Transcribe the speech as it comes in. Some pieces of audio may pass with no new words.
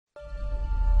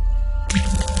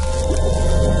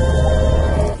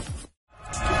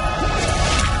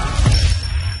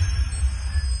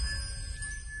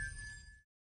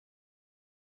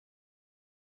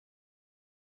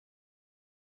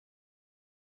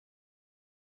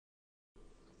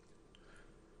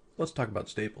Let's talk about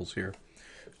staples here.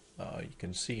 You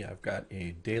can see I've got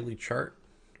a daily chart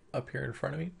up here in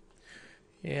front of me,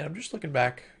 and I'm just looking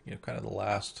back, kind of the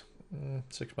last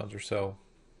 6 months or so.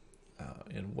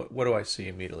 And what do I see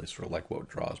immediately? Sort of like what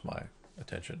draws my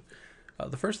attention.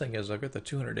 The first thing is I've got the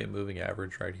 200-day moving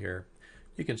average right here.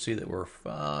 You can see that we're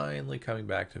finally coming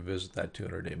back to visit that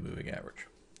 200-day moving average.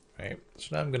 Right.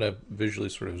 So now I'm going to visually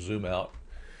sort of zoom out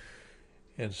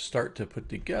and start to put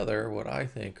together what I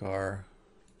think are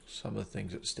some of the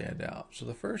things that stand out. So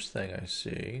the first thing I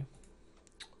see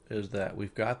is that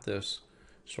we've got this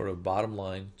sort of bottom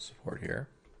line support here,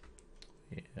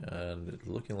 and it's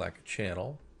looking like a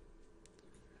channel.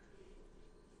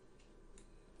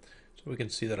 So we can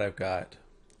see that I've got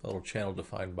a little channel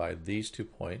defined by these 2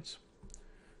 points,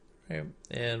 okay?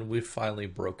 And we've finally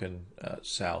broken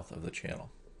south of the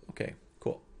channel. Okay,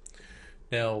 cool.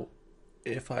 Now,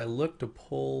 if I look to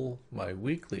pull my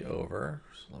weekly over,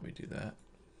 so let me do that.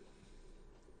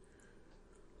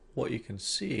 What you can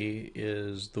see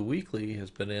is the weekly has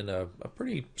been in a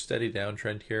pretty steady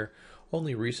downtrend here.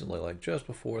 Only recently, like just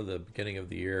before the beginning of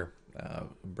the year,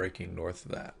 breaking north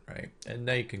of that, right? And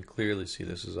now you can clearly see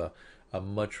this is a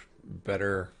much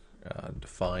better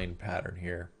defined pattern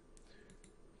here,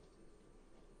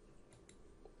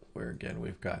 where again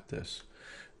we've got this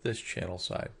channel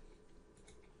side.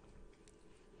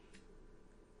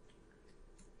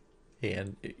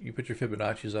 And you put your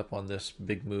Fibonacci's up on this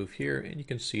big move here, and you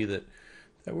can see that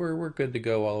we're good to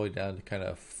go all the way down to kind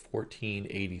of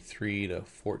 1483 to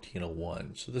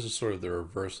 1401. So this is sort of the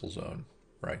reversal zone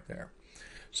right there.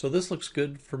 So this looks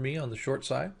good for me on the short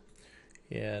side.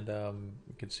 And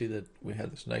you can see that we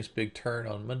had this nice big turn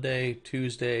on Monday,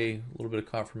 Tuesday, a little bit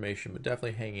of confirmation, but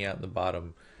definitely hanging out in the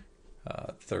bottom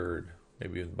third,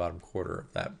 maybe in the bottom quarter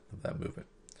of that movement.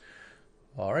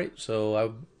 All right, so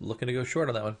I'm looking to go short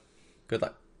on that one. Good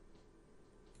luck.